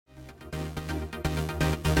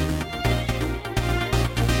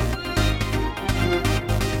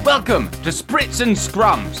Welcome to Spritz and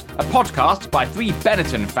Scrums, a podcast by three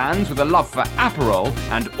Benetton fans with a love for Aperol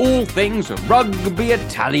and all things rugby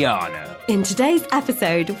Italiano. In today's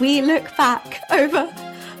episode, we look back over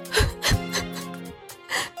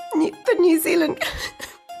the New Zealand...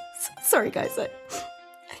 Sorry, guys, I need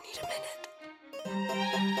a minute.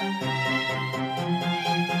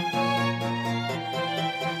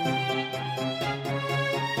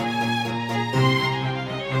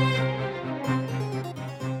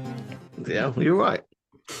 Yeah, you're right.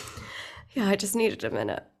 Yeah, I just needed a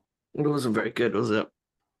minute. It wasn't very good, was it?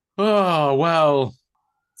 Oh, well,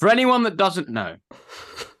 for anyone that doesn't know,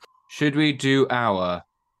 should we do our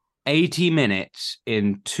 80 minutes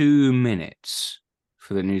in 2 minutes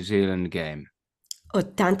for the New Zealand game?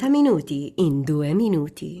 80 minuti in 2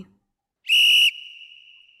 minuti.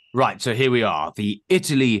 Right, so here we are, the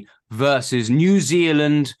Italy versus New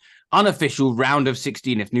Zealand unofficial round of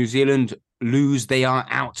 16. If New Zealand lose, they are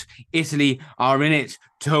out. Italy are in it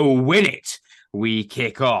to win it. We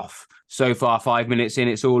kick off. So far, 5 minutes in,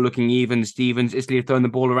 it's all looking even. Stevens, Italy have thrown the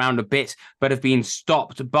ball around a bit, but have been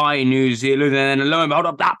stopped by New Zealand. And then lo and behold,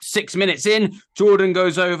 up 6 minutes in, Jordan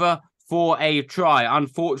goes over for a try.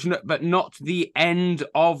 Unfortunate, but not the end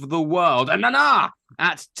of the world. And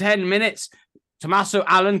at 10 minutes, Tommaso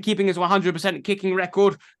Allen, keeping his 100% kicking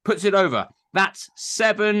record, puts it over. That's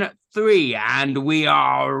 7-3, and we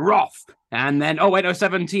are off. And then,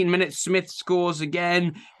 17 minutes, Smith scores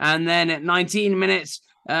again. And then at 19 minutes,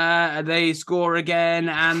 they score again.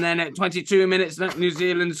 And then at 22 minutes, New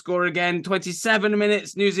Zealand score again. 27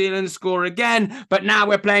 minutes, New Zealand score again. But now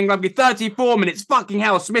we're playing rugby. 34 minutes. Fucking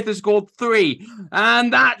hell, Smith has scored 3.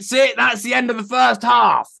 And that's it. That's the end of the first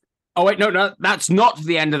half. Oh, wait, no, that's not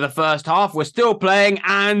the end of the first half. We're still playing,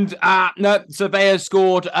 and Surveyor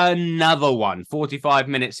scored another one, 45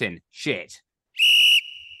 minutes in. Shit.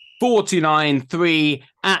 49-3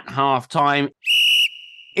 at halftime.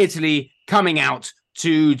 Italy coming out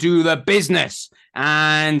to do the business.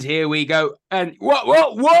 And here we go. And what?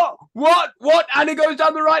 And it goes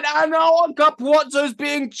down the right. And on Capozzo's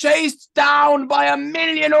being chased down by a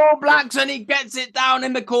million All Blacks, and he gets it down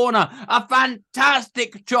in the corner. A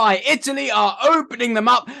fantastic try. Italy are opening them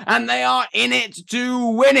up, and they are in it to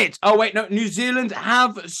win it. Oh, wait, no. New Zealand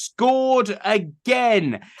have scored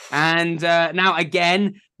again. And now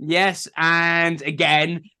again. Yes, and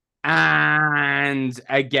again. And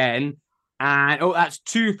again. And, that's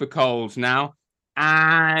 2 for Coles now.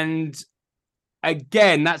 And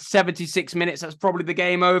again, that's 76 minutes. That's probably the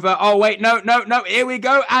game over. Oh, wait, no. Here we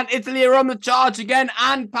go. And Italy are on the charge again.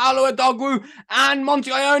 And Paolo Adogwu and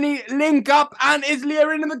Monty Ione link up. And Italy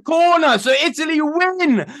are in the corner. So Italy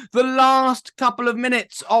win the last couple of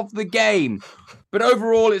minutes of the game. But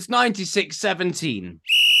overall, it's 96-17.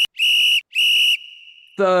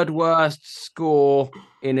 Third worst score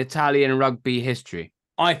in Italian rugby history.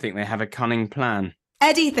 I think they have a cunning plan.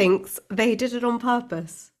 Eddie thinks they did it on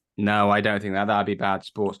purpose. No, I don't think that. That'd be bad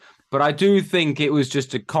sports. But I do think it was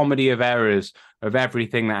just a comedy of errors of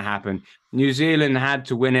everything that happened. New Zealand had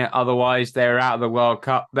to win it. Otherwise, they were out of the World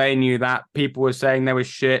Cup. They knew that. People were saying they were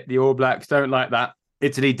shit. The All Blacks don't like that.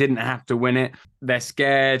 Italy didn't have to win it. They're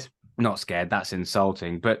scared. Not scared. That's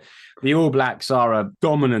insulting. But the All Blacks are a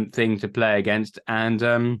dominant thing to play against.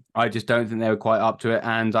 And I just don't think they were quite up to it.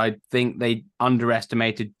 And I think they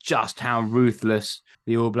underestimated just how ruthless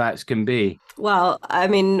the All Blacks can be. Well, I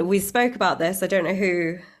mean, we spoke about this. I don't know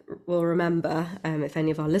who will remember, if any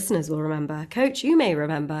of our listeners will remember. Coach, you may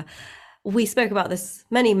remember. We spoke about this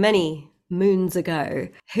many, many moons ago.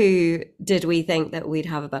 Who did we think that we'd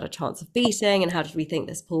have a better chance of beating, and how did we think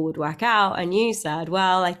this pool would work out? And you said,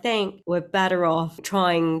 well, I think we're better off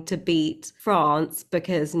trying to beat France,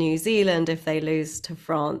 because New Zealand, if they lose to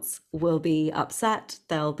France, will be upset.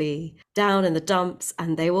 They'll be down in the dumps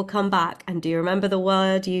and they will come back. And do you remember the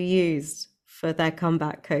word you used for their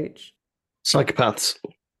comeback, Coach? Psychopaths.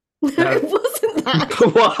 No, it wasn't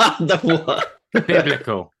that. What?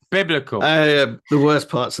 Biblical. The worst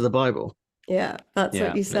parts of the Bible. Yeah, that's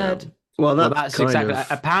what you said. Yeah. Well, that's exactly.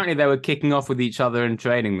 Apparently, they were kicking off with each other in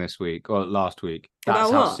training this week or last week.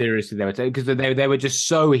 That's how seriously they were taking, because they were just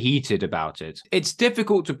so heated about it. It's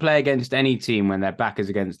difficult to play against any team when their back is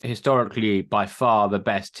against historically by far the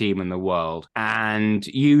best team in the world, and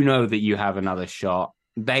you know that you have another shot.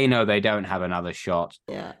 They know they don't have another shot.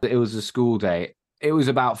 Yeah, it was a school day. It was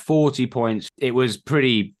about 40 points. It was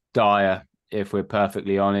pretty dire. If we're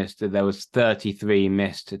perfectly honest, there was 33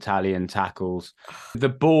 missed Italian tackles. The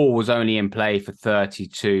ball was only in play for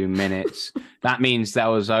 32 minutes. That means there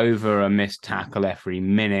was over a missed tackle every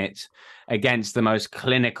minute against the most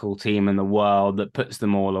clinical team in the world that puts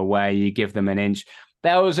them all away. You give them an inch.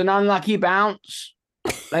 There was an unlucky bounce.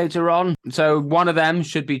 later on. So one of them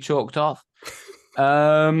should be chalked off.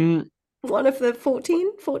 One of the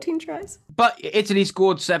 14 tries. But Italy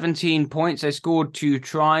scored 17 points. They scored 2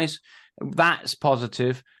 tries. That's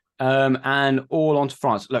positive. And all on to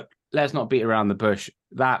France. Look, let's not beat around the bush.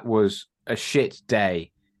 That was a shit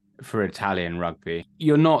day for Italian rugby.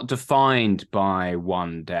 You're not defined by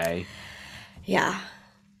one day. Yeah.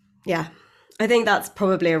 I think that's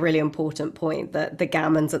probably a really important point that the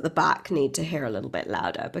gammons at the back need to hear a little bit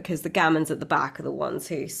louder, because the gammons at the back are the ones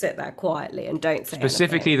who sit there quietly and don't say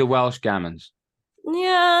Specifically anything. The Welsh gammons.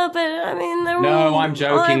 Yeah, but I mean, they're all... No, I'm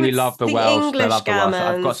joking. We love the Welsh. English They love the Welsh.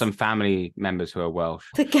 gammons. I've got some family members who are Welsh.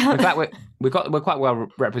 The In fact, we're quite well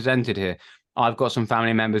represented here. I've got some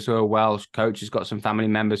family members who are Welsh. Coach has got some family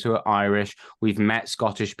members who are Irish. We've met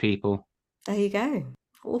Scottish people. There you go.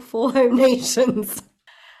 All 4 home nations.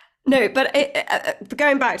 No, but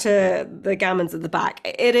going back to the gammons at the back,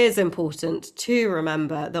 it is important to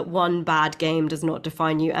remember that one bad game does not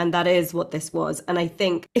define you, and that is what this was. And I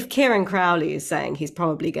think if Kieran Crowley is saying he's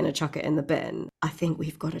probably going to chuck it in the bin, I think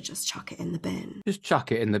we've got to just chuck it in the bin. Just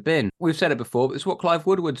chuck it in the bin. We've said it before, but it's what Clive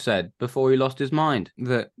Woodward said before he lost his mind.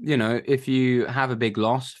 That, you know, if you have a big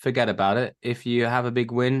loss, forget about it. If you have a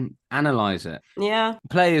big win, analyse it. Yeah.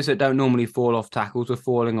 Players that don't normally fall off tackles are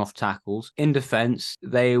falling off tackles. In defence,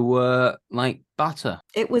 they were like butter.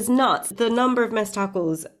 It was nuts. The number of missed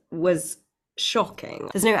tackles was shocking.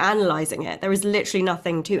 There's no analysing it. There is literally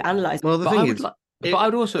nothing to analyse. Well, the thing is... But I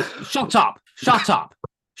would also... Shut up! Shut up!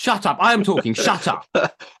 Shut up! I am talking. Shut up!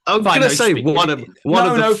 I'm going to say one of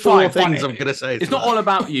the four things I'm going to say. It's not all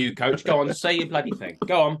about you, Coach. Go on, say your bloody thing.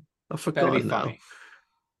 Go on. I forgot now. Funny.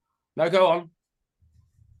 No, go on.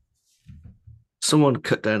 Someone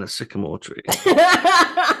cut down a sycamore tree.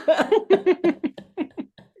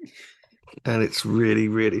 And it's really,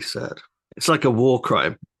 really sad. It's like a war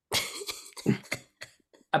crime.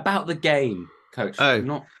 About the game, Coach.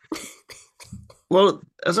 Oh. Well,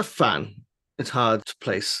 as a fan, it's hard to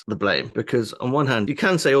place the blame, because on one hand, you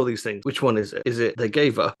can say all these things. Which one is it? Is it they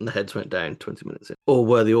gave up and the heads went down 20 minutes in? Or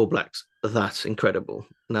were the All Blacks that incredible?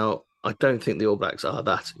 Now, I don't think the All Blacks are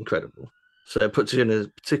that incredible. So it puts you in a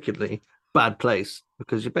particularly bad place,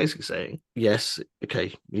 because you're basically saying, yes,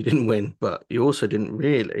 okay, you didn't win, but you also didn't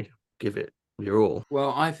really give it your all.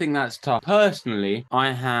 Well, I think that's tough. Personally,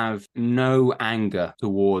 I have no anger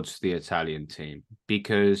towards the Italian team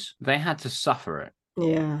because they had to suffer it.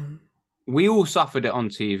 Yeah. We all suffered it on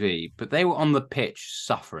TV, but they were on the pitch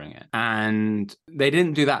suffering it. And they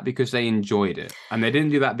didn't do that because they enjoyed it. And they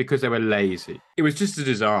didn't do that because they were lazy. It was just a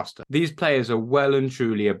disaster. These players are well and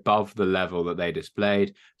truly above the level that they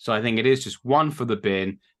displayed. So I think it is just one for the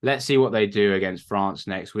bin. Let's see what they do against France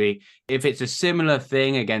next week. If it's a similar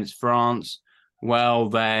thing against France, well,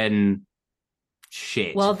 then...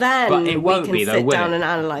 shit. Well, then but it won't we can be, though, sit will down it? and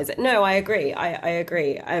analyse it. No, I agree. I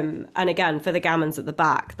agree. And again, for the gammons at the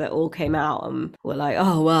back that all came out and were like,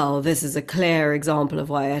 oh, well, this is a clear example of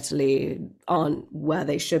why Italy aren't where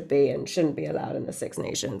they should be and shouldn't be allowed in the Six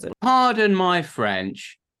Nations. And pardon my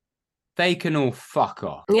French, they can all fuck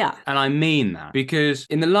off. yeah. And I mean that because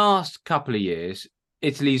in the last couple of years,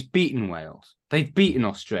 Italy's beaten Wales. They've beaten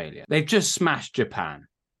Australia. They've just smashed Japan.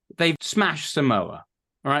 They've smashed Samoa.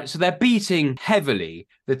 All right, so they're beating heavily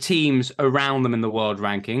the teams around them in the world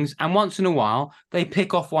rankings, and once in a while, they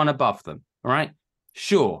pick off one above them, all right?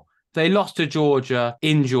 Sure, they lost to Georgia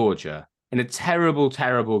in Georgia in a terrible,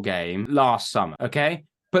 terrible game last summer, okay?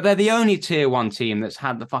 But they're the only tier 1 team that's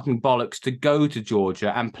had the fucking bollocks to go to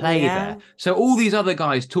Georgia and play there. So all these other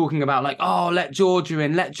guys talking about like, oh, let Georgia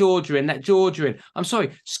in, let Georgia in, let Georgia in. I'm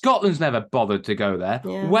sorry, Scotland's never bothered to go there.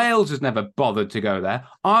 Yeah. Wales has never bothered to go there.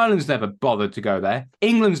 Ireland's never bothered to go there.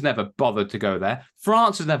 England's never bothered to go there.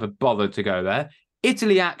 France has never bothered to go there.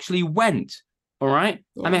 Italy actually went. All right.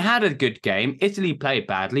 Yeah. And they had a good game. Italy played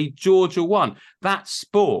badly. Georgia won. That's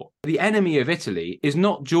sport. The enemy of Italy is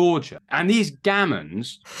not Georgia. And these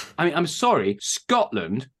gammons, I mean, I'm sorry,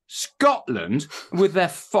 Scotland with their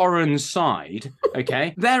foreign side,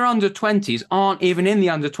 okay, their under-20s aren't even in the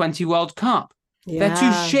under-20 World Cup. Yeah. They're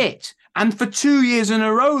too shit. And for 2 years in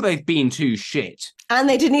a row, they've been too shit. And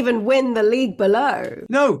they didn't even win the league below.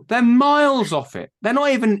 No, they're miles off it. They're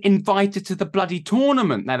not even invited to the bloody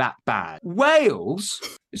tournament. They're that bad. Wales,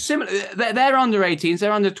 similar. They're under 18s,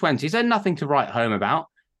 they're under 20s. They're nothing to write home about.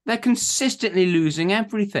 They're consistently losing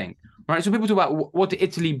everything. Right? So people talk about what did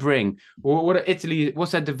Italy bring? Or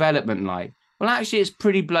what's their development like? Well, actually, it's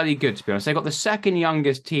pretty bloody good, to be honest. They've got the second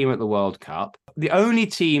youngest team at the World Cup. The only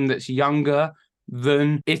team that's younger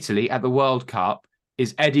than Italy at the World Cup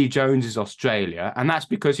is Eddie Jones's Australia, and that's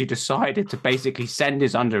because he decided to basically send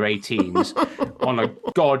his under-18s on a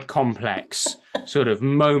god complex sort of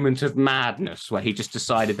moment of madness where he just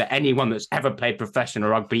decided that anyone that's ever played professional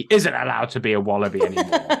rugby isn't allowed to be a Wallaby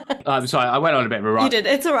anymore. I'm sorry, I went on a bit of a rant. You did.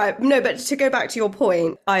 It's all right. No, but to go back to your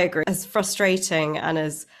point, I agree. As frustrating and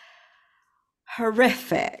as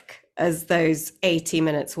horrific as those 80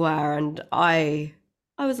 minutes were, and I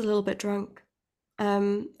was a little bit drunk.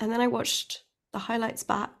 And then I watched the highlights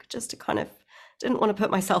back just to kind of, didn't want to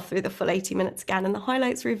put myself through the full 80 minutes again. And the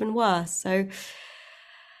highlights were even worse. So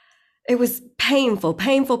it was painful,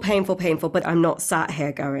 but I'm not sat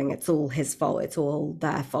here going, it's all his fault, it's all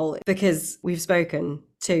their fault. Because we've spoken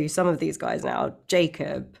to some of these guys now.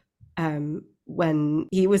 Jacob, when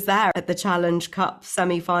he was there at the Challenge Cup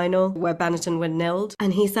semi-final where Benetton were nilled,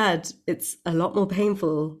 and he said it's a lot more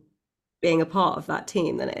painful being a part of that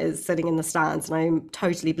team than it is sitting in the stands. And I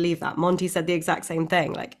totally believe that. Monty said the exact same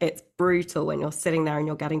thing. Like, it's brutal when you're sitting there and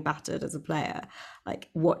you're getting battered as a player, like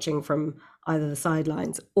watching from either the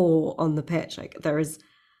sidelines or on the pitch. Like, there is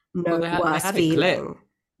no worse feeling.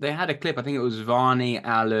 They had a clip. I think it was Varney,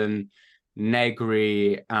 Allen,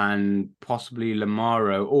 Negri, and possibly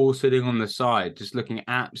Lamaro all sitting on the side, just looking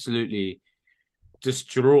absolutely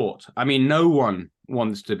distraught. I mean, no one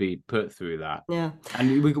wants to be put through that. Yeah.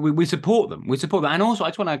 And we support them. We support that. And also, I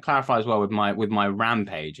just want to clarify as well with my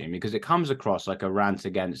rampaging, because it comes across like a rant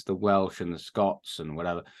against the Welsh and the Scots and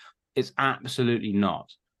whatever. It's absolutely not.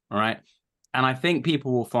 All right. And I think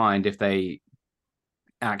people will find, if they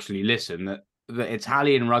actually listen, that the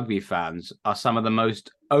Italian rugby fans are some of the most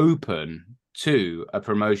open to a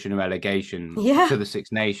promotion or relegation to the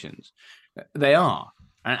Six Nations. They are.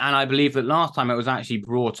 And I believe that last time it was actually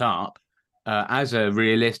brought up as a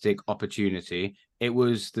realistic opportunity, it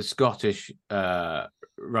was the Scottish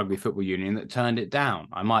Rugby Football Union that turned it down.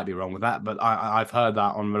 I might be wrong with that, but I've heard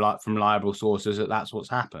that from reliable sources that that's what's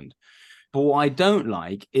happened. But what I don't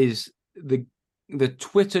like is the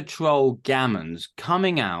Twitter troll gammons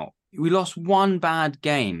coming out. We lost one bad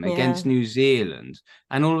game against New Zealand,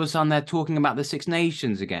 and all of a sudden they're talking about the Six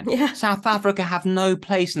Nations again. Yeah. South Africa have no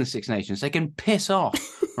place in the Six Nations. They can piss off,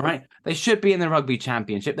 right? They should be in the Rugby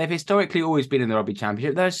Championship. They've historically always been in the Rugby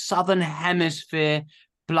Championship. They're a Southern Hemisphere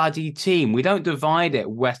bloody team. We don't divide it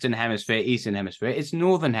Western Hemisphere, Eastern Hemisphere. It's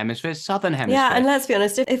Northern Hemisphere, Southern Hemisphere. Yeah, and let's be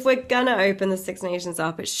honest, if we're going to open the Six Nations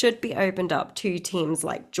up, it should be opened up to teams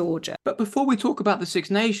like Georgia. But before we talk about the Six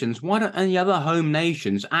Nations, why don't any other home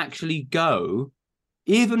nations actually go,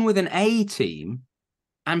 even with an A team,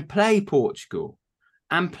 and play Portugal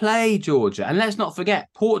and play Georgia? And let's not forget,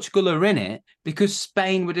 Portugal are in it because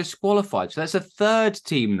Spain were disqualified. So that's a third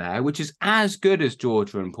team there, which is as good as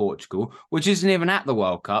Georgia and Portugal, which isn't even at the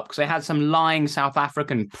World Cup because they had some lying South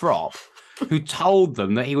African prop who told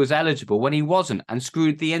them that he was eligible when he wasn't and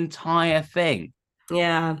screwed the entire thing.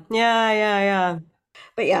 Yeah.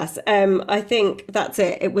 But yes, I think that's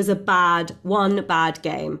it. It was one bad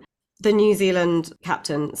game. The New Zealand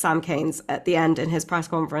captain, Sam Cairns, at the end in his press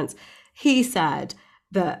conference, he said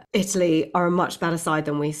that Italy are a much better side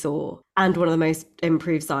than we saw and one of the most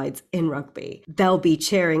improved sides in rugby. They'll be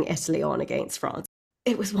cheering Italy on against France.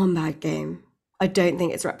 It was one bad game. I don't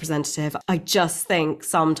think it's representative. I just think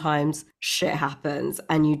sometimes shit happens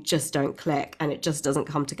and you just don't click and it just doesn't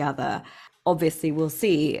come together. Obviously, we'll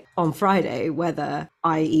see on Friday whether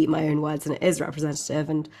I eat my own words and it is representative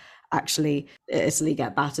and actually Italy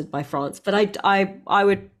get battered by France. But I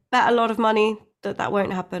would bet a lot of money that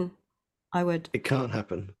won't happen. I would. It can't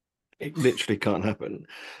happen. It literally can't happen.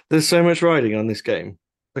 There's so much riding on this game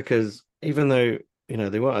because even though, you know,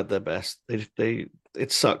 they weren't at their best,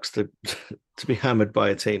 it sucks to be hammered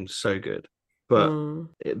by a team so good. But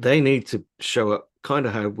they need to show up kind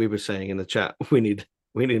of how we were saying in the chat. We need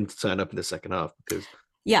them to turn up in the second half because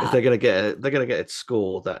if they're going to get a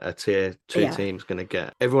score that a tier 2 team's going to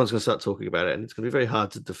get, everyone's going to start talking about it and it's going to be very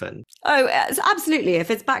hard to defend. Oh, absolutely. If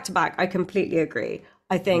it's back to back, I completely agree.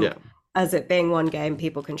 I think as it being one game,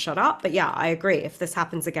 people can shut up. But yeah, I agree. If this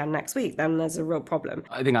happens again next week, then there's a real problem.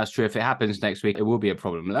 I think that's true. If it happens next week, it will be a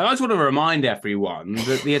problem. And I just want to remind everyone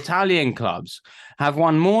that the Italian clubs have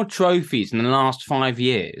won more trophies in the last 5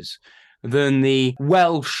 years than the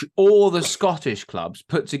Welsh or the Scottish clubs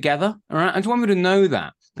put together. All right. I just want you to know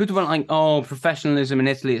that. People are like, oh, professionalism in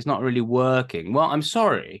Italy, it's not really working. Well, I'm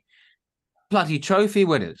sorry. Bloody trophy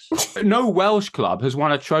winners. No Welsh club has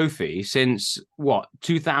won a trophy since,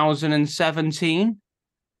 2017?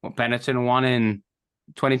 Benetton won in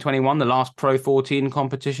 2021, the last Pro 14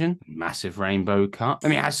 competition. Massive Rainbow Cup. I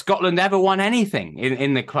mean, has Scotland ever won anything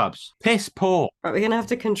in the clubs? Piss poor. Right, we're going to have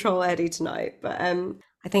to control Eddie tonight. But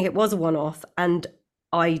I think it was a one-off. And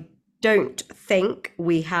I don't think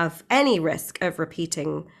we have any risk of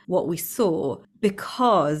repeating what we saw,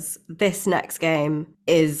 because this next game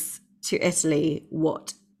is to Italy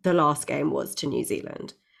what the last game was to New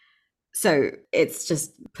Zealand. So it's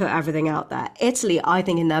just put everything out there. Italy, I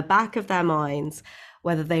think in the back of their minds,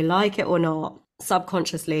 whether they like it or not,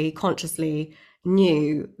 subconsciously, consciously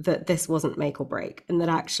knew that this wasn't make or break, and that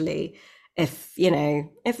actually if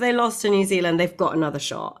they lost to New Zealand, they've got another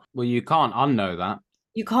shot. Well, you can't unknow that.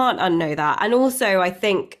 You can't unknow that. And also, I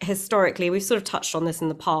think historically, we've sort of touched on this in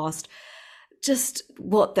the past, just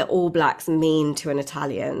what the All Blacks mean to an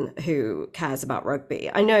Italian who cares about rugby.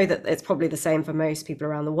 I know that it's probably the same for most people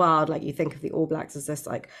around the world. Like, you think of the All Blacks as this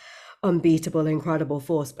like unbeatable, incredible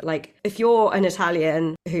force. But like, if you're an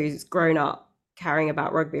Italian who's grown up caring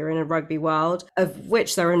about rugby or in a rugby world, of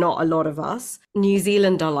which there are not a lot of us, New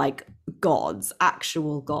Zealand are like gods,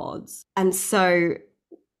 actual gods. And so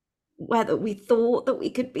whether we thought that we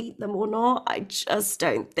could beat them or not, I just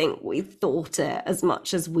don't think we thought it as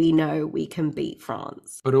much as we know we can beat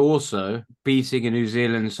France. But also beating a New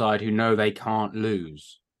Zealand side who know they can't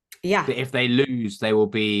lose. Yeah. That if they lose, they will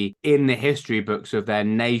be in the history books of their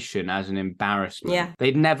nation as an embarrassment. Yeah.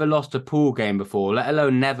 They'd never lost a pool game before, let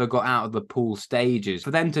alone never got out of the pool stages.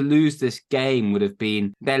 For them to lose this game would have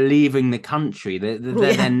been, they're leaving the country. Their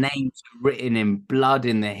names are written in blood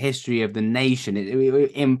in the history of the nation.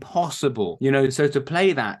 Impossible. So to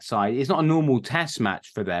play that side, it's not a normal test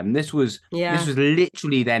match for them. This was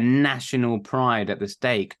literally their national pride at the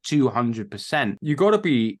stake, 200%. You got to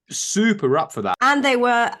be super up for that. And they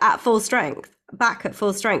were at full strength, back at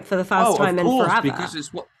full strength for the first time in forever. Because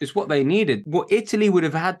it's what they needed. What Italy would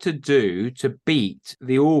have had to do to beat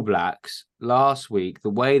the All Blacks last week, the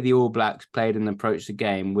way the All Blacks played and approached the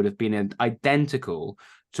game, would have been identical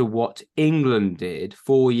to what England did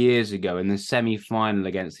 4 years ago in the semi-final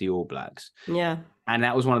against the All Blacks. Yeah. And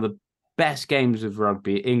that was one of the best games of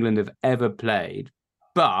rugby England have ever played.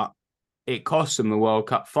 But it cost them the World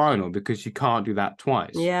Cup final, because you can't do that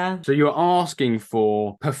twice. Yeah. So you're asking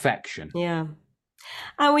for perfection. Yeah.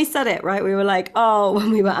 And we said it, right? We were like,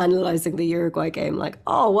 when we were analysing the Uruguay game, like,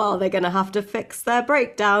 well, they're going to have to fix their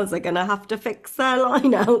breakdowns. They're going to have to fix their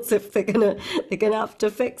lineouts if they're going to have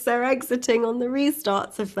to fix their exiting on the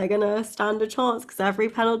restarts if they're going to stand a chance, because every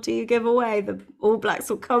penalty you give away, the All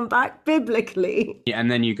Blacks will come back biblically. Yeah, and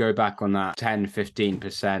then you go back on that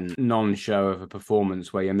 10-15% non-show of a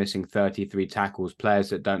performance where you're missing 33 tackles.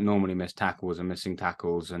 Players that don't normally miss tackles are missing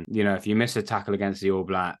tackles. And, if you miss a tackle against the All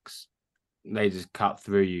Blacks, they just cut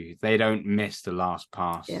through you. They don't miss the last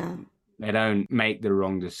pass. Yeah. They don't make the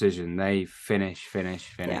wrong decision. They finish.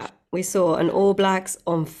 Yeah. We saw an All Blacks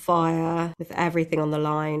on fire with everything on the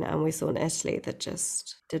line, and we saw an Italy that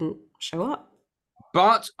just didn't show up.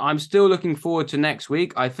 But I'm still looking forward to next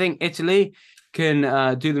week. I think Italy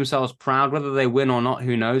can do themselves proud. Whether they win or not,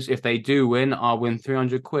 who knows? If they do win, I'll win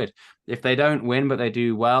 300 quid. If they don't win, but they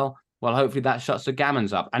do well, hopefully that shuts the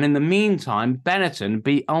gammons up. And in the meantime, Benetton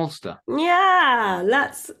beat Ulster. Yeah,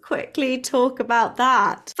 let's quickly talk about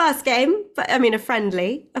that. First game, but a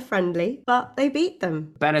friendly, but they beat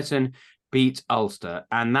them. Benetton beat Ulster,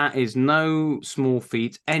 and that is no small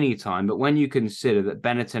feat anytime. But when you consider that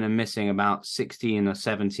Benetton are missing about 16 or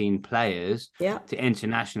 17 players to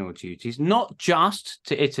international duties, not just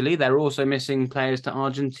to Italy, they're also missing players to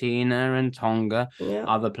Argentina and Tonga,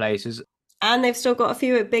 other places. And they've still got a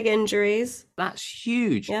few big injuries. That's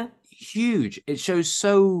huge. Yeah. Huge. It shows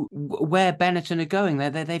where Benetton are going.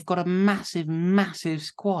 They've got a massive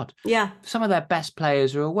squad. Yeah. Some of their best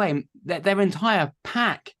players are away. Their entire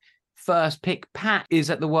first pick pack is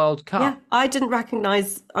at the World Cup. Yeah. I didn't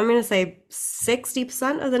recognise, I'm going to say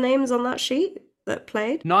 60% of the names on that sheet that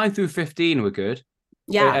played. 9 through 15 were good.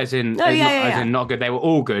 Yeah. As in not good. They were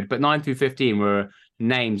all good, but 9 through 15 were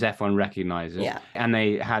names F1 recognises. Yeah. And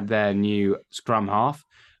they had their new scrum half,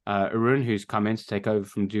 Arun, who's come in to take over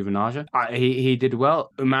from Duvenaja. He did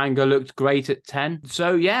well. Umanga looked great at 10.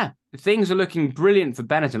 So, yeah, things are looking brilliant for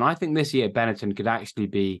Benetton. I think this year Benetton could actually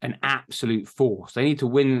be an absolute force. They need to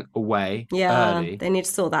win away early. They need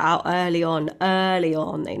to sort that out early on.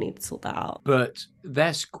 They need to sort that out. But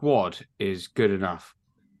their squad is good enough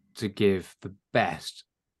to give the best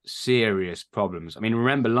serious problems.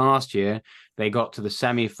 Remember last year they got to the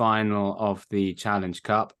semi-final of the Challenge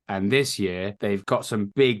Cup, and this year they've got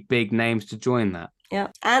some big names to join that. Yeah,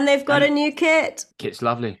 and they've got a new kit. Kit's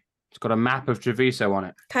lovely. It's got a map of Treviso on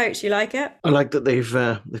it. Coach, you like it? I like that they've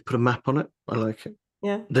put a map on it. I like it.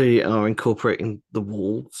 Yeah, they are incorporating the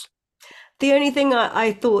walls. The only thing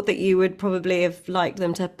I thought that you would probably have liked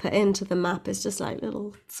them to put into the map is just like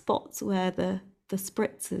little spots where the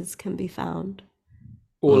spritzers can be found.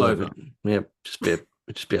 All over. Yeah, just be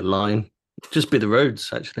It'd just be a line. Just be the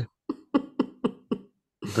roads, actually.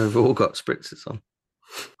 They've all got spritzes on.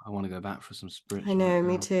 I want to go back for some spritz. I know, right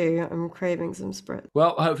me now. too. I'm craving some spritz.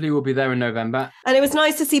 Well, hopefully we'll be there in November. And it was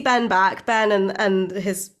nice to see Ben back. Ben and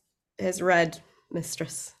his red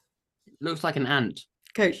mistress. Looks like an ant.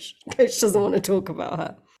 Coach doesn't want to talk about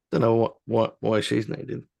her. Don't know why she's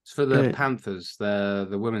needed. It's for the Yeah. Panthers, the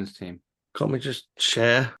women's team. Can't we just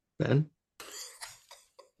share then?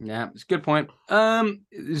 Yeah, it's a good point.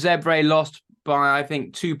 Zebre lost by, I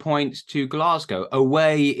think, 2 points to Glasgow,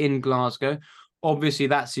 away in Glasgow. Obviously,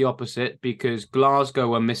 that's the opposite because Glasgow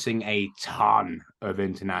were missing a ton of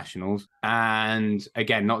internationals. And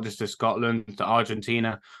again, not just to Scotland, to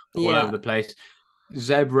Argentina, all over the place.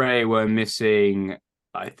 Zebre were missing,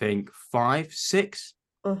 I think, 5, 6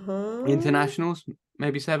 internationals,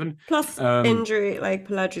 maybe 7. Plus injury, like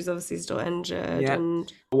Pellegrini's obviously still injured. Yeah.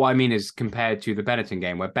 And What I mean is compared to the Benetton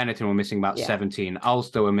game, where Benetton were missing about 17,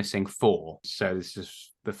 Ulster were missing 4. So this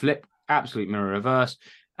is the flip, absolute mirror reverse.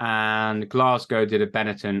 And Glasgow did a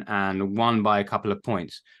Benetton and won by a couple of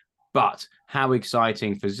points. But how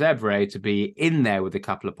exciting for Zebre to be in there with a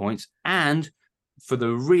couple of points. And for the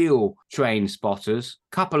real train spotters,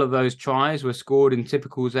 a couple of those tries were scored in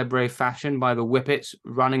typical Zebre fashion by the Whippets,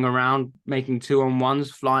 running around, making 2-on-1s,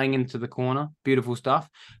 flying into the corner. Beautiful stuff.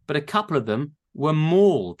 But a couple of them were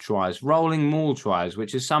maul tries, rolling maul tries,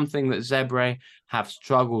 which is something that Zebre have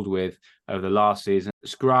struggled with over the last season.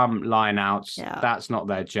 Scrum lineouts, that's not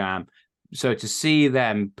their jam. So to see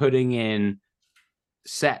them putting in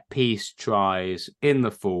set piece tries in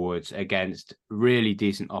the forwards against really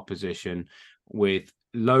decent opposition with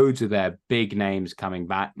loads of their big names coming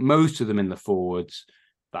back, most of them in the forwards,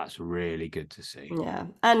 that's really good to see. Yeah.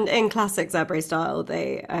 And in classic Zebre style,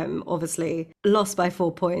 they obviously lost by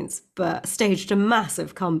 4 points, but staged a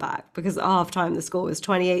massive comeback because at halftime the score was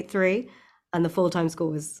 28-3 and the full-time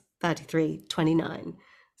score was 33-29.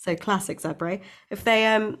 So classic Zebre. If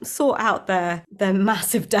they sort out their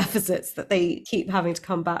massive deficits that they keep having to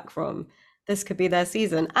come back from, this could be their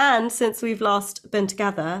season. And since we've last been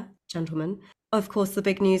together, gentlemen, of course, the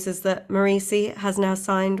big news is that Marisi has now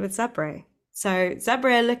signed with Zebre. So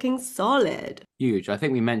Zebre are looking solid. Huge. I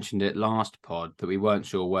think we mentioned it last pod that we weren't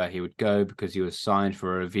sure where he would go because he was signed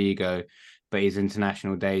for a Vigo, but his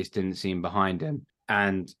international days didn't seem behind him.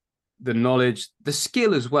 And the knowledge, the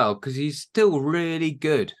skill as well, because he's still really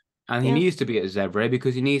good. And he needs to be at Zebre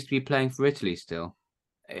because he needs to be playing for Italy still.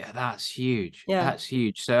 Yeah, that's huge. Yeah. That's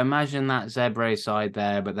huge. So imagine that Zebre side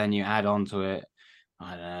there, but then you add on to it,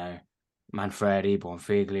 I don't know, Manfredi,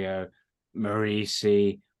 Bonfiglio,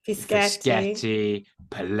 Marisi, Fischetti,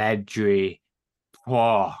 Pellegrini.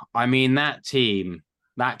 Oh, I mean, that team,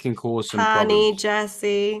 that can cause some problems.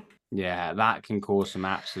 Jesse. Yeah, that can cause some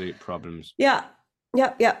absolute problems. Yeah.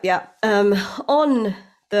 Yep. On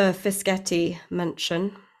the Fischetti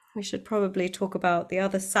mention, we should probably talk about the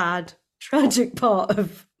other sad, tragic part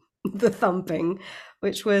of the thumping,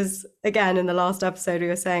 which was, again, in the last episode, we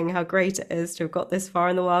were saying how great it is to have got this far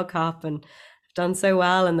in the World Cup and done so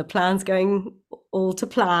well, and the plan's going all to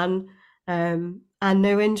plan, and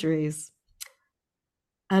no injuries.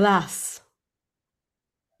 Alas.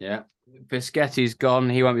 Yeah. Fischetti's gone.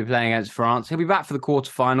 He won't be playing against France. He'll be back for the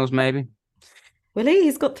quarterfinals, maybe. Will he?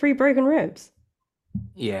 He's got 3 broken ribs.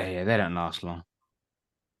 Yeah, they don't last long.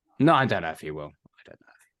 No, I don't know if he will. I don't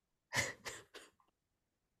know.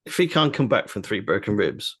 If he can't come back from 3 broken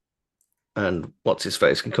ribs, and what's his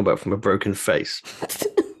face can come back from a broken face. What's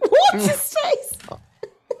his face?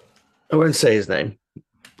 I won't say his name.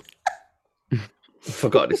 I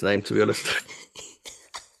forgot his name, to be honest.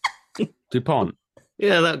 DuPont.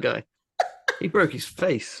 Yeah, that guy. He broke his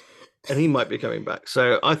face, and he might be coming back.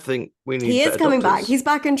 So I think we need. He is coming doctors. back. He's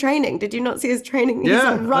back in training. Did you not see his training? He's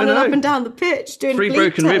Yeah, like running up and down the pitch doing 3 bleep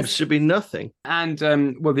broken tests. ribs should be nothing. And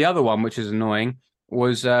well, the other one, which is annoying,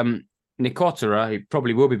 was Nicotera, who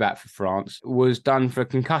probably will be back for France, was done for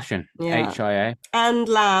concussion, HIA. And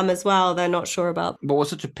Lamb as well, they're not sure about. But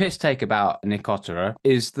what's such a piss take about Nicotera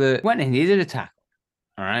is that when he did a tackle,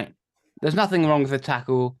 all right, there's nothing wrong with the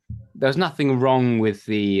tackle. There's nothing wrong with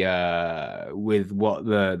the with what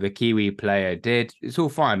the Kiwi player did. It's all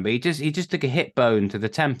fine, but he just took a hip bone to the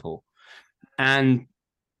temple, and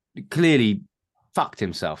clearly fucked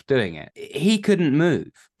himself doing it. He couldn't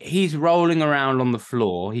move. He's rolling around on the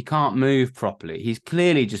floor. He can't move properly. He's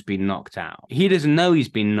clearly just been knocked out. He doesn't know he's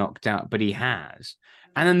been knocked out, but he has.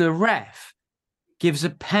 And then the ref gives a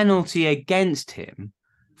penalty against him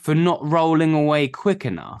for not rolling away quick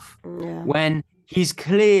enough when He's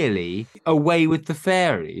clearly away with the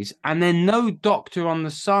fairies, and then no doctor on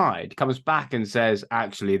the side comes back and says,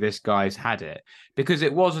 actually, this guy's had it. Because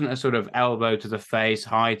it wasn't a sort of elbow to the face,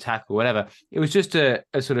 high tackle, whatever. It was just a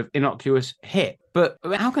sort of innocuous hit. But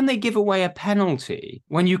how can they give away a penalty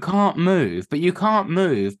when you can't move? But you can't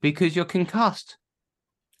move because you're concussed.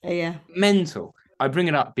 Yeah. Mental. I bring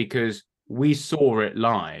it up because we saw it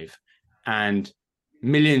live, and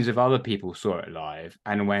millions of other people saw it live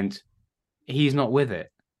and went, he's not with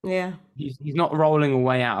it. Yeah. He's not rolling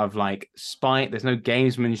away out of like spite. There's no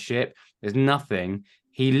gamesmanship. There's nothing.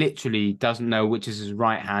 He literally doesn't know which is his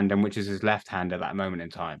right hand and which is his left hand at that moment in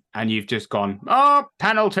time. And you've just gone, oh,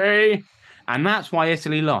 penalty. And that's why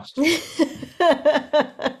Italy lost.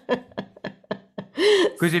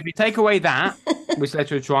 Because if you take away that, which led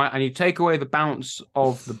to a try, and you take away the bounce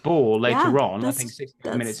of the ball later on, I think 60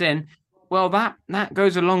 minutes in, well, that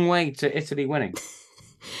goes a long way to Italy winning.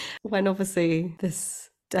 When obviously this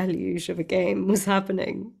deluge of a game was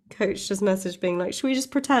happening, coach just messaged being like, should we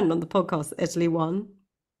just pretend on the podcast that Italy won?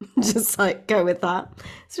 Just like go with that.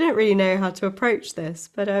 So I don't really know how to approach this,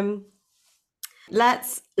 but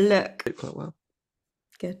let's look. Quite well.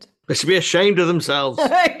 Good. They should be ashamed of themselves.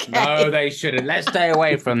 Okay. No, they shouldn't. Let's stay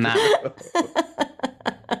away from that.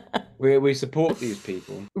 We support these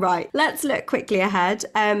people. Right, let's look quickly ahead.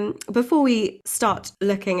 Before we start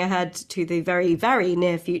looking ahead to the very, very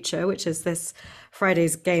near future, which is this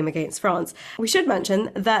Friday's game against France, we should mention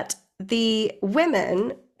that the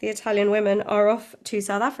Italian women, are off to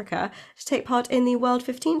South Africa to take part in the World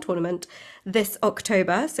 15 tournament this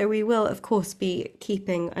October. So we will, of course, be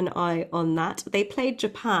keeping an eye on that. They played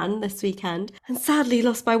Japan this weekend and sadly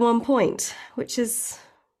lost by 1 point, which is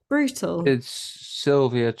brutal. Did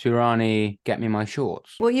Sylvia Turani get me my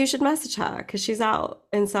shorts? Well, you should message her because she's out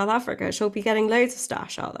in South Africa. She'll be getting loads of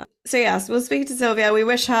stash out there. So yes, we'll speak to Sylvia. We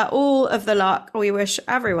wish her all of the luck. We wish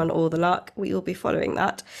everyone all the luck. We will be following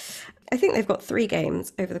that. I think they've got 3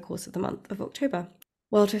 games over the course of the month of October.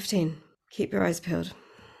 World 15. Keep your eyes peeled.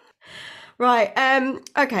 Right.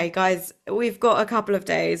 Okay, guys, we've got a couple of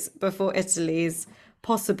days before Italy's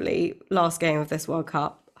possibly last game of this World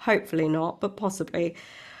Cup. Hopefully not, but possibly.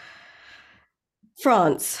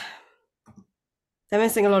 France. They're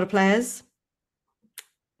missing a lot of players.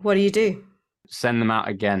 What do? Send them out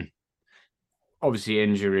again. Obviously,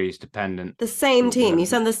 injuries dependent. The same team. You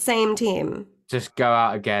send the same team. Just go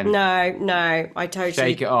out again. No, I totally...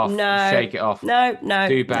 Shake it off. No. Shake it off. No.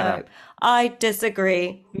 Do better. No. I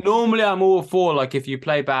disagree. Normally, I'm all for, like, if you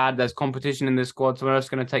play bad, there's competition in the squad, someone else is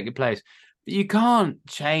going to take your place. But you can't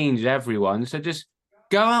change everyone. So just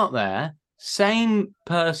go out there, same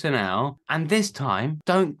personnel, and this time,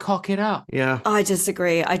 don't cock it up. Yeah. I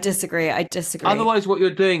disagree. Otherwise, what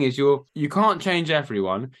you're doing is you can't change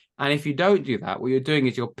everyone. And if you don't do that, what you're doing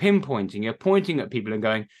is you're pinpointing, you're pointing at people and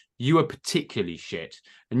going, you are particularly shit,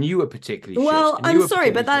 and you are particularly shit. Well, I'm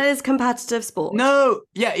sorry, but that is competitive sport. No,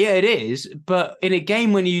 yeah, it is. But in a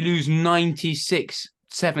game when you lose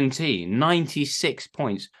 96-17, 96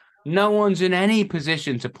 points, no one's in any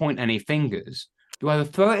position to point any fingers. You either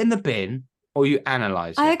throw it in the bin or you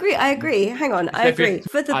analyse it. I agree. Hang on, I agree.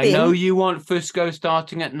 For the bin... I know you want Fusco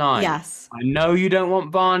starting at 9. Yes. I know you don't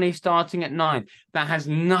want Barney starting at 9. That has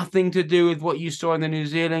nothing to do with what you saw in the New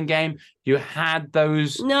Zealand game. You had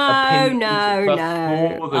those opinions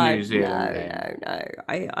before the New Zealand game. No.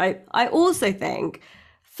 I also think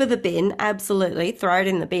for the bin, absolutely, throw it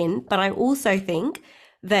in the bin. But I also think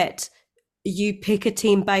that you pick a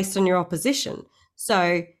team based on your opposition.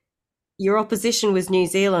 So your opposition was New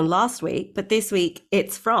Zealand last week, but this week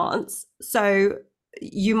it's France. So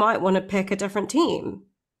you might want to pick a different team.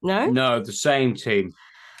 No? No, the same team.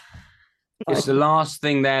 It's the last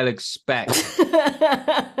thing they'll expect.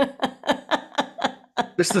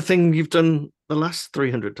 It's the thing you've done the last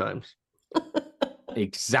 300 times.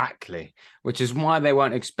 Exactly. Which is why they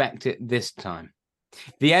won't expect it this time.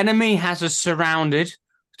 The enemy has us surrounded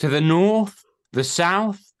to the north, the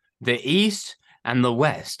south, the east, and the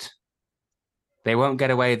west. They won't get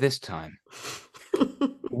away this time.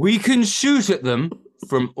 We can shoot at them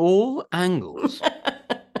from all angles.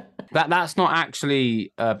 That's not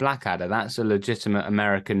actually a Blackadder. That's a legitimate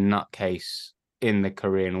American nutcase in the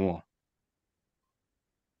Korean War.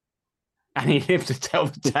 And he lived to tell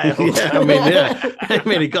the tale. He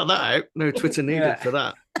got that out. No Twitter needed for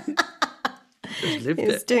that. Just lived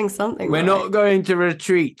He's doing something. We're not going to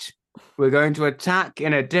retreat. We're going to attack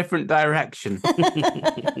in a different direction.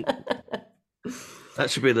 That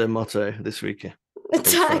should be their motto this weekend.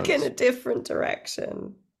 Attack in a different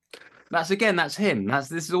direction. That's him.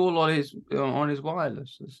 This is all on his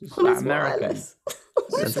wireless. This is on his American. Wireless.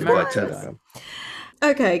 It's American.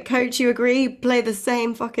 Okay, coach, you agree? Play the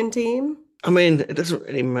same fucking team? I mean, it doesn't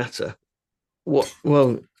really matter.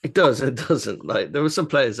 Well, it does. It doesn't. Like there were some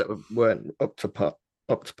players that weren't up to par.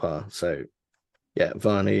 Up to par. So yeah,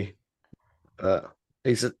 Varney.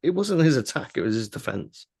 It wasn't his attack. It was his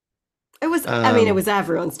defense. It was, I mean, it was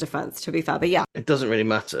everyone's defense, to be fair, but yeah. It doesn't really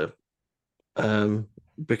matter,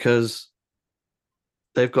 because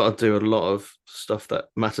they've got to do a lot of stuff that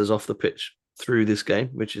matters off the pitch through this game,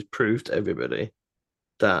 which has proved to everybody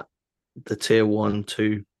that the tier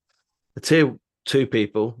two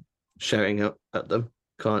people shouting up at them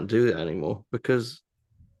can't do it anymore, because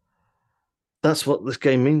that's what this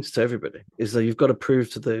game means to everybody, is that you've got to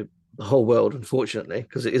prove to the whole world, unfortunately,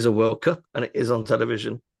 because it is a World Cup and it is on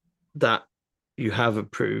television, that you have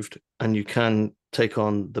improved and you can take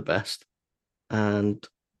on the best and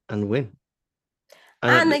win.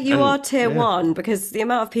 And that you are tier one, because the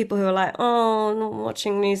amount of people who are like, oh, not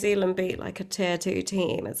watching New Zealand beat like a tier two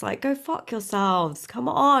team. It's like, go fuck yourselves. Come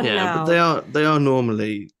on now. But they are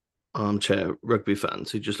normally armchair rugby fans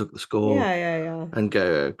who just look at the score and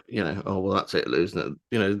go, oh, well, that's it, losing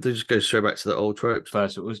it. They just go straight back to the old tropes.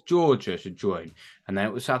 First, it was Georgia should join, and then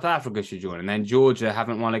it was South Africa should join, and then Georgia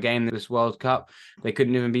haven't won a game this World Cup. They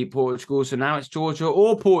couldn't even beat Portugal, so now it's Georgia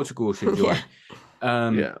or Portugal should join.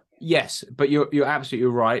 Yes, but you're absolutely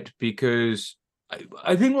right, because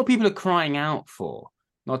I think what people are crying out for,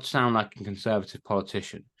 not to sound like a conservative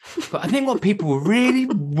politician, but I think what people really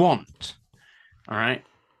want, all right,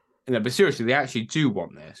 but seriously, they actually do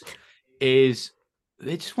want this, is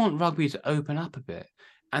they just want rugby to open up a bit,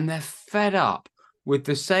 and they're fed up with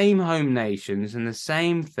the same home nations and the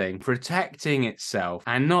same thing protecting itself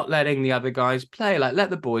and not letting the other guys play. Like,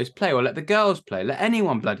 let the boys play, or let the girls play, let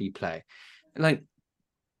anyone bloody play. Like,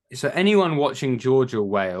 so anyone watching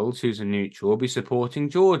Georgia-Wales who's a neutral will be supporting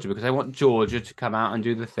Georgia, because they want Georgia to come out and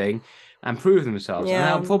do the thing and prove themselves. Yeah.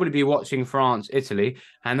 And they'll probably be watching France-Italy,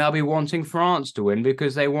 and they'll be wanting France to win,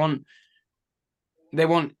 because they want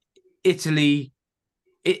Italy.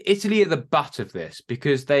 Italy are the butt of this,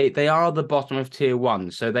 because they are the bottom of tier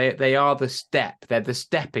one. So they are the step. They're the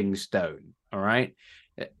stepping stone. All right.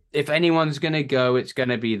 If anyone's going to go, it's going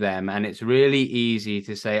to be them. And it's really easy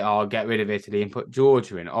to say, oh, get rid of Italy and put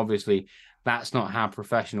Georgia in. Obviously, that's not how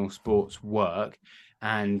professional sports work.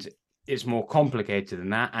 And it's more complicated than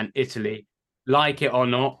that. And Italy, like it or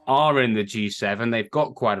not, are in the G7. They've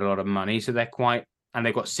got quite a lot of money. So and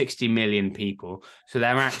they've got 60 million people. So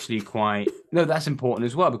they're actually that's important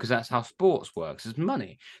as well, because that's how sports works. It's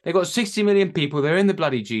money. They've got 60 million people. They're in the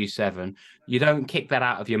bloody G7. You don't kick that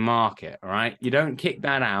out of your market, all right? You don't kick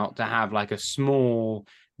that out to have like a small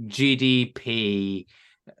GDP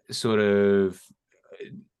sort of...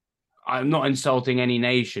 I'm not insulting any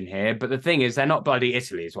nation here, but the thing is, they're not bloody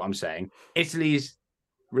Italy, is what I'm saying. Italy's,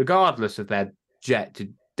 regardless of their debt to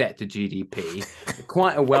GDP,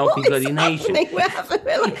 quite a wealthy bloody nation. We're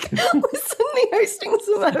suddenly hosting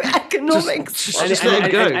some economics. Just let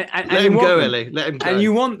him go. Let him go, Ellie. Let him go. And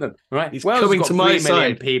you want them, right? He's coming to my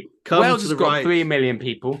side. Wales has got 3 million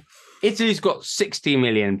people. Italy's got 60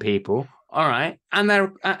 million people. All right, and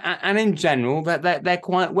and in general, they're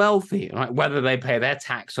quite wealthy. Right, whether they pay their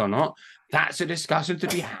tax or not, that's a discussion to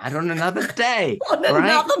be had on another day.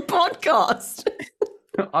 Another podcast.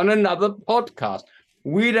 On another podcast.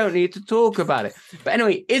 We don't need to talk about it. But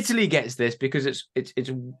anyway, Italy gets this because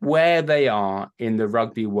it's where they are in the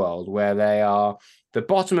rugby world, where they are the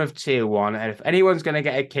bottom of tier one. And if anyone's going to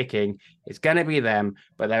get a kicking, it's going to be them.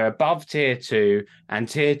 But they're above tier two, and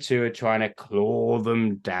tier two are trying to claw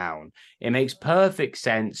them down. It makes perfect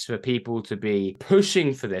sense for people to be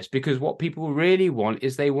pushing for this, because what people really want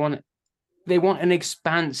is they want an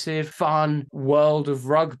expansive, fun world of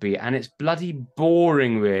rugby, and it's bloody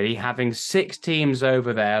boring, really, having 6 teams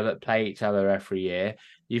over there that play each other every year.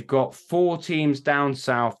 You've got 4 teams down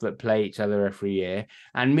south that play each other every year,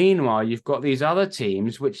 and meanwhile, you've got these other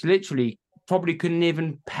teams which literally probably couldn't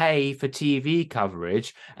even pay for TV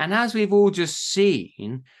coverage. And as we've all just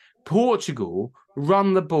seen, Portugal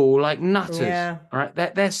run the ball like nutters. Yeah. Right?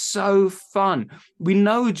 They're so fun. We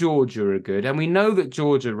know Georgia are good, and we know that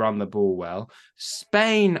Georgia run the ball well.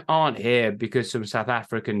 Spain aren't here because some South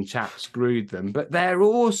African chap screwed them, but they're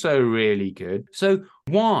also really good. So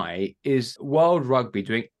why is World Rugby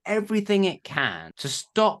doing everything it can to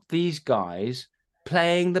stop these guys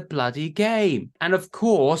playing the bloody game? And of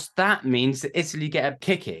course, that means that Italy get a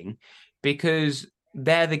kicking because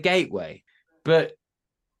they're the gateway. But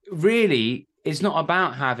really, it's not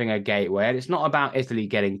about having a gateway, and it's not about Italy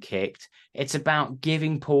getting kicked. It's about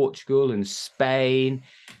giving Portugal and Spain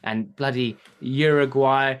and bloody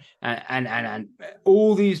Uruguay and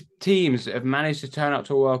all these teams that have managed to turn up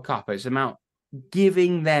to a World Cup. It's about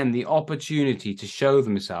giving them the opportunity to show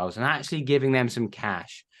themselves and actually giving them some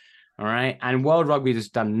cash. All right. And World Rugby has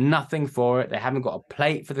done nothing for it. They haven't got a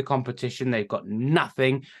plate for the competition. They've got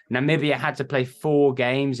nothing. Namibia had to play 4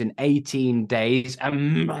 games in 18 days.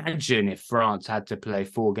 Imagine if France had to play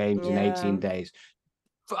 4 games in 18 days.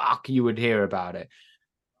 Fuck, you would hear about it.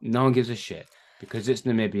 No one gives a shit because it's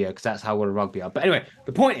Namibia, because that's how World Rugby are. But anyway,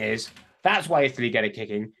 the point is, that's why Italy get a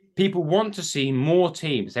kicking. People want to see more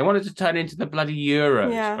teams. They wanted to turn into the bloody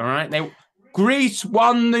Euros. Yeah. All right. Greece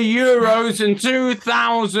won the Euros in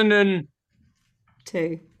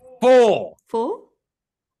 2002. 4.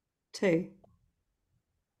 2.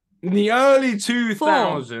 In the early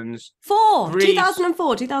 2000s. 4. Greece,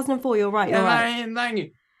 2004. 2004. You're right. You're right. Thank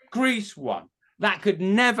you. Greece won. That could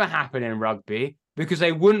never happen in rugby because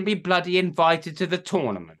they wouldn't be bloody invited to the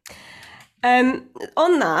tournament.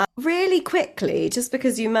 On that, really quickly, just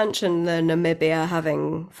because you mentioned the Namibia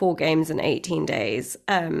having 4 games in 18 days,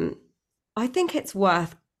 I think it's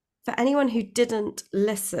worth, for anyone who didn't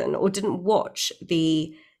listen or didn't watch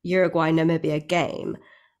the Uruguay-Namibia game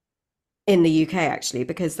in the UK, actually,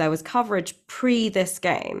 because there was coverage pre this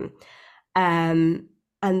game, and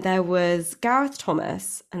there was Gareth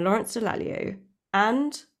Thomas and Lawrence Delalio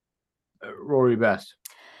and Rory Best.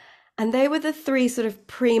 And they were the 3 sort of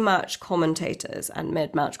pre-match commentators and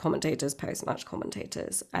mid-match commentators, post-match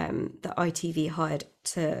commentators that ITV hired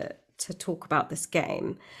to talk about this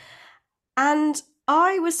game. And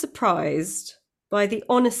I was surprised by the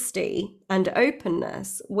honesty and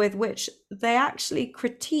openness with which they actually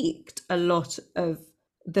critiqued a lot of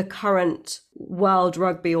the current world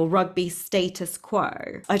rugby or rugby status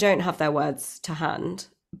quo. I don't have their words to hand.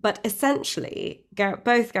 But essentially,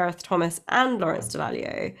 both Gareth Thomas and Lawrence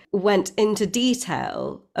Delalio went into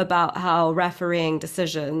detail about how refereeing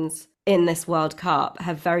decisions in this World Cup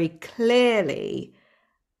have very clearly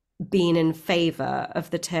been in favour of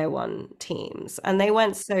the Tier 1 teams. And they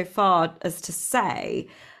went so far as to say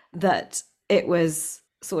that it was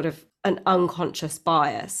sort of an unconscious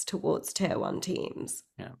bias towards Tier 1 teams.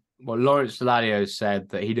 Yeah. Well, Lawrence Delalio said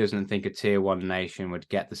that he doesn't think a Tier 1 nation would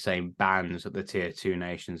get the same bans that the Tier 2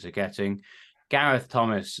 nations are getting. Gareth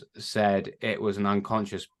Thomas said it was an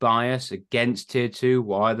unconscious bias against Tier 2,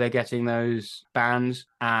 why they're getting those bans.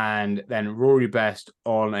 And then Rory Best,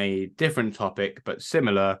 on a different topic, but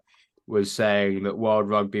similar, was saying that World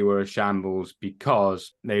Rugby were a shambles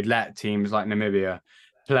because they'd let teams like Namibia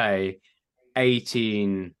play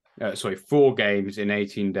 4 games in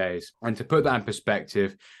 18 days. And to put that in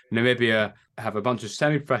perspective, Namibia have a bunch of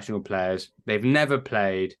semi-professional players. They've never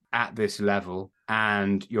played at this level,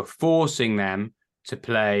 and you're forcing them to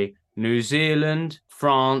play New Zealand,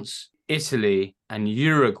 France, Italy, and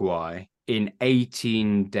Uruguay in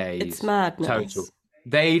 18 days. It's madness. Total.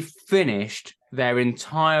 They finished their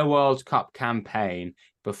entire World Cup campaign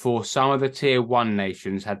before some of the Tier 1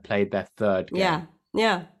 nations had played their 3rd game.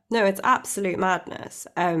 Yeah. No, it's absolute madness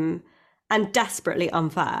and desperately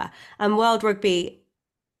unfair. And World Rugby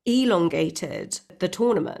elongated the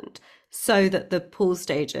tournament so that the pool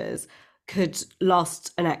stages could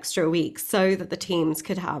last an extra week, so that the teams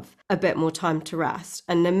could have a bit more time to rest.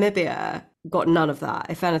 And Namibia got none of that.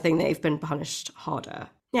 If anything, they've been punished harder.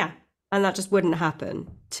 Yeah. And that just wouldn't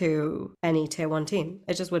happen to any Tier 1 team.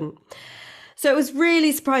 It just wouldn't. So it was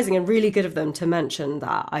really surprising and really good of them to mention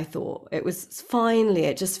that, I thought. It was finally,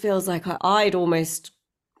 it just feels like I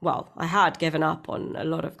had given up on a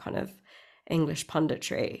lot of kind of English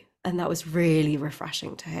punditry. And that was really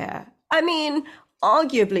refreshing to hear. I mean,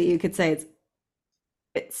 arguably you could say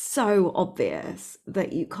it's so obvious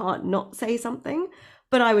that you can't not say something,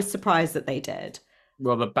 but I was surprised that they did.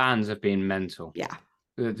 Well, the bans have been mental. Yeah.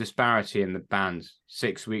 The disparity in the bans.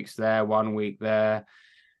 6 weeks there, 1 week there.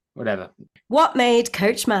 Whatever. What made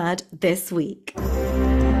Coach mad this week?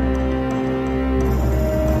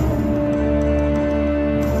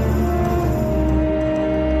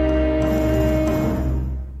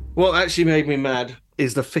 What actually made me mad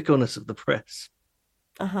is the fickleness of the press.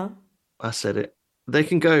 Uh-huh. I said it. They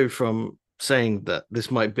can go from saying that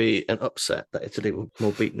this might be an upset, that Italy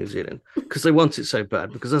will beat New Zealand, because they want it so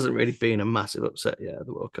bad, because there hasn't really been a massive upset yet at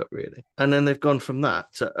the World Cup, really. And then they've gone from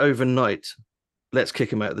that to overnight, let's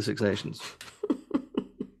kick him out of the Six Nations.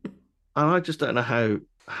 And I just don't know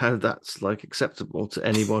how that's like acceptable to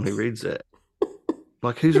anyone who reads it.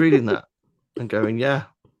 Like, who's reading that and going, yeah,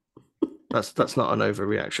 that's not an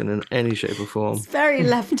overreaction in any shape or form. It's very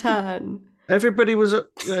left turn. Everybody was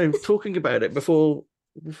talking about it before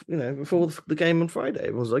the game on Friday.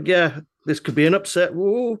 It was like, yeah, this could be an upset.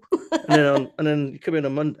 Whoa. And then you come in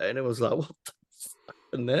on Monday and it was like, what the fuck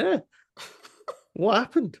happened there? What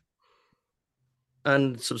happened?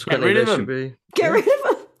 And subsequently, rid of they should them. be. Get rid of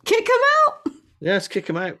them. Kick them out. Yes, kick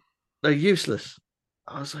them out. They're useless.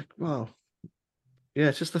 I was like, well, yeah,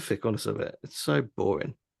 it's just the fickleness of it. It's so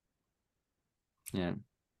boring. Yeah.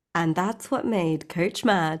 And that's what made Coach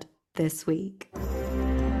mad this week.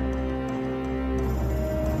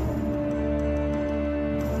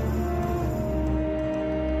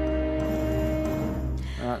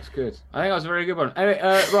 That's good. I think that was a very good one. Anyway,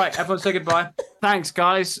 right, everyone say goodbye. Thanks,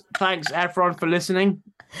 guys. Thanks, everyone, for listening.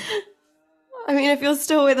 I mean, if you're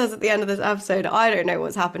still with us at the end of this episode, I don't know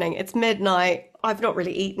what's happening. It's midnight. I've not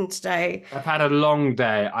really eaten today. I've had a long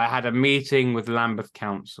day. I had a meeting with Lambeth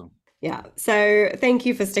Council. Yeah, so thank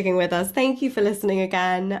you for sticking with us. Thank you for listening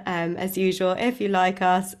again. As usual, if you like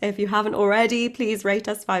us, if you haven't already, please rate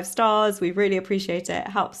us 5 stars. We really appreciate it. It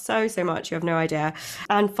helps so much. You have no idea.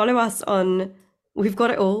 And follow us on, we've got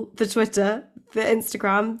it all, the Twitter, the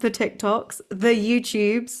Instagram, the TikToks, the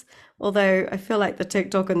YouTubes. Although I feel like the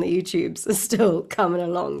TikTok and the YouTubes are still coming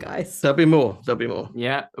along, guys. There'll be more. There'll be more.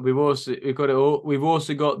 Yeah, we've got it all. We've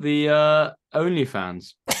also got the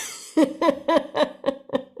OnlyFans.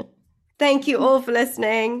 Thank you all for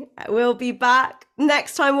listening. We'll be back.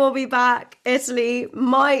 Next time we'll be back. Italy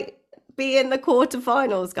might be in the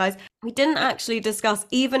quarterfinals, guys. We didn't actually discuss,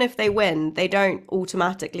 even if they win, they don't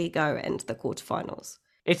automatically go into the quarterfinals.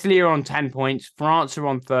 Italy are on 10 points. France are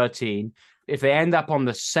on 13. If they end up on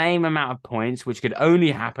the same amount of points, which could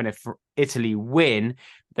only happen if Italy win,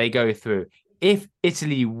 they go through. If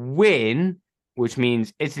Italy win, which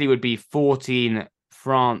means Italy would be 14,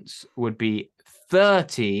 France would be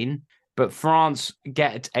 13, but France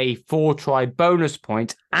get a 4-try bonus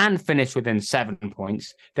point and finish within 7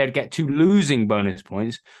 points, they'd get 2 losing bonus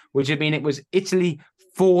points, which would mean it was Italy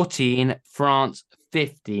 14, France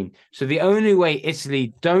 15. So the only way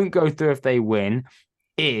Italy don't go through if they win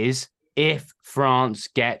is if France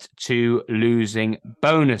get 2 losing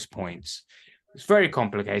bonus points. It's very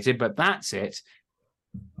complicated, but that's it.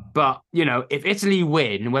 But, you know, if Italy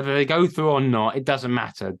win, whether they go through or not, it doesn't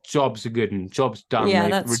matter. Jobs are good and jobs done. Yeah,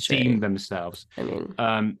 They've that's redeemed true. themselves. I mean,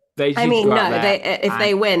 if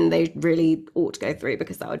they win, they really ought to go through,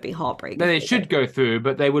 because that would be heartbreaking. No, they should go through,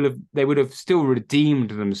 but they would have still redeemed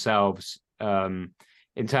themselves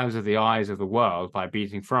in terms of the eyes of the world by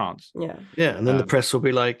beating France. Yeah. Yeah, and then the press will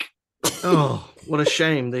be like, oh, what a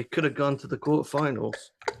shame. They could have gone to the quarterfinals.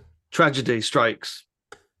 Tragedy strikes.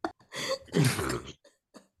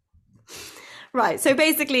 Right. So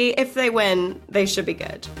basically, if they win, they should be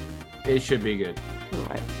good. It should be good.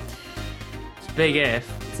 Right. It's a big if.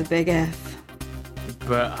 It's a big if.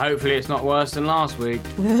 But hopefully it's not worse than last week.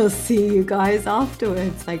 We'll see you guys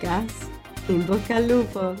afterwards, I guess. In bocca al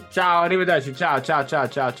lupo. Ciao, arrivederci. Ciao, ciao, ciao,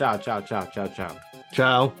 ciao, ciao, ciao, ciao, ciao, ciao.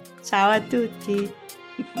 Ciao. Ciao a tutti.